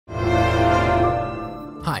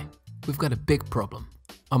we've got a big problem.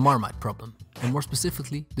 A Marmite problem. And more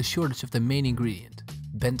specifically, the shortage of the main ingredient,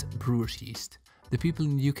 bent brewer's yeast. The people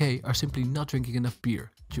in the UK are simply not drinking enough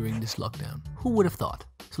beer during this lockdown. Who would have thought?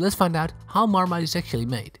 So let's find out how Marmite is actually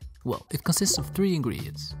made. Well, it consists of 3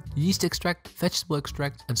 ingredients: yeast extract, vegetable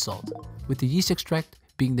extract and salt, with the yeast extract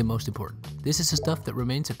being the most important. This is the stuff that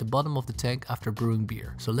remains at the bottom of the tank after brewing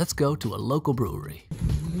beer. So let's go to a local brewery.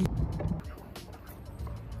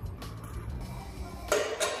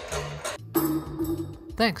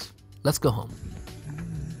 Thanks, let's go home.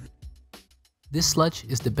 This sludge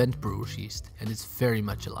is the bent brewer's yeast and it's very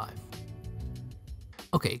much alive.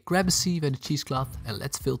 Okay, grab a sieve and a cheesecloth and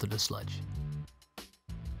let's filter the sludge.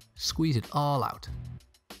 Squeeze it all out.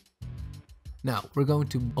 Now we're going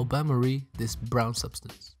to bain-marie this brown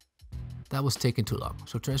substance. That was taking too long,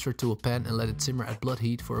 so transfer it to a pan and let it simmer at blood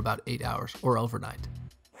heat for about 8 hours or overnight.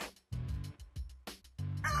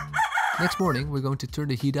 Next morning we're going to turn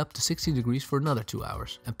the heat up to 60 degrees for another 2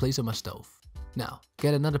 hours and place on my stove. Now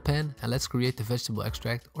get another pan and let's create the vegetable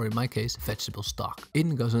extract, or in my case vegetable stock.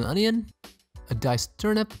 In goes an onion, a diced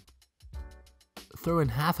turnip, throw in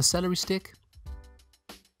half a celery stick,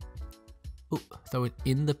 throw it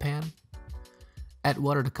in the pan, add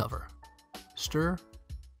water to cover, stir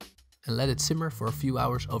and let it simmer for a few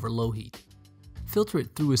hours over low heat. Filter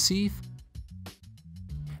it through a sieve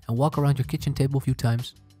and walk around your kitchen table a few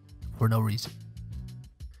times for no reason.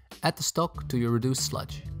 Add the stock to your reduced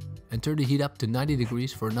sludge and turn the heat up to 90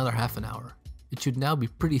 degrees for another half an hour. It should now be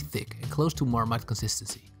pretty thick and close to Marmite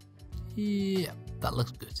consistency. Yeah, that looks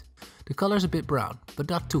good. The color is a bit brown, but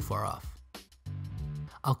not too far off.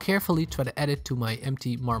 I'll carefully try to add it to my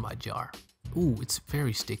empty Marmite jar. Ooh, it's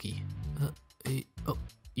very sticky. Oh,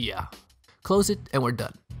 yeah. Close it and we're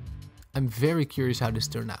done. I'm very curious how this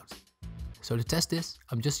turned out. So to test this,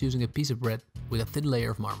 I'm just using a piece of bread with a thin layer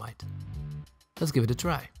of Marmite. Let's give it a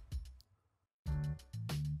try.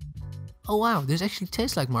 Oh wow, this actually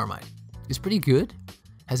tastes like Marmite. It's pretty good.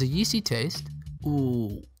 Has a yeasty taste.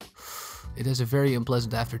 Ooh, it has a very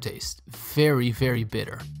unpleasant aftertaste. Very, very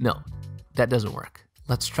bitter. No, that doesn't work.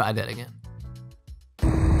 Let's try that again.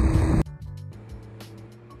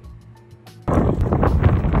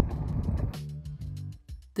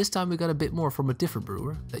 This time we got a bit more from a different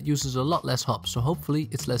brewer that uses a lot less hops, so hopefully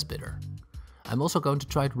it's less bitter. I'm also going to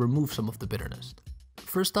try to remove some of the bitterness.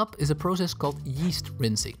 First up is a process called yeast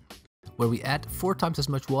rinsing, where we add 4 times as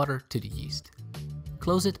much water to the yeast.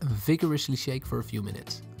 Close it and vigorously shake for a few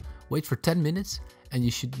minutes. Wait for 10 minutes and you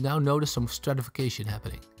should now notice some stratification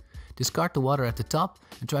happening. Discard the water at the top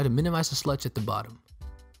and try to minimize the sludge at the bottom.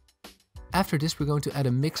 After this we're going to add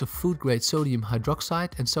a mix of food grade sodium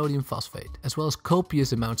hydroxide and sodium phosphate, as well as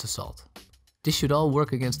copious amounts of salt. This should all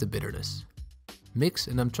work against the bitterness. Mix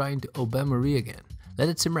and I'm trying to bain-marie again. Let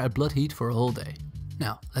it simmer at blood heat for a whole day.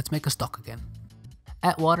 Now let's make a stock again.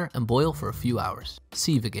 Add water and boil for a few hours.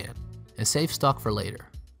 Sieve again and save stock for later.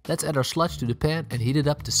 Let's add our sludge to the pan and heat it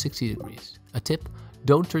up to 60 degrees. A tip,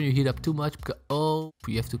 don't turn your heat up too much because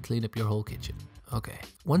you have to clean up your whole kitchen. Okay,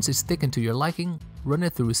 once it's thickened to your liking, run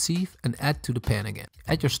it through a sieve and add to the pan again.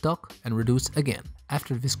 Add your stock and reduce again.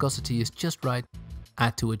 After the viscosity is just right,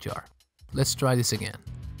 add to a jar. Let's try this again.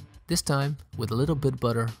 This time with a little bit of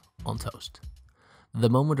butter on toast. The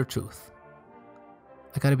moment of truth.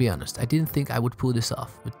 I gotta be honest, I didn't think I would pull this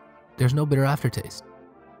off, but there's no bitter aftertaste.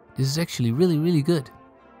 This is actually really, really good.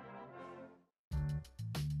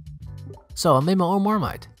 So I made my own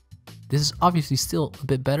Marmite. This is obviously still a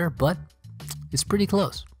bit better, but it's pretty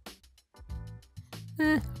close.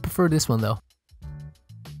 I prefer this one though.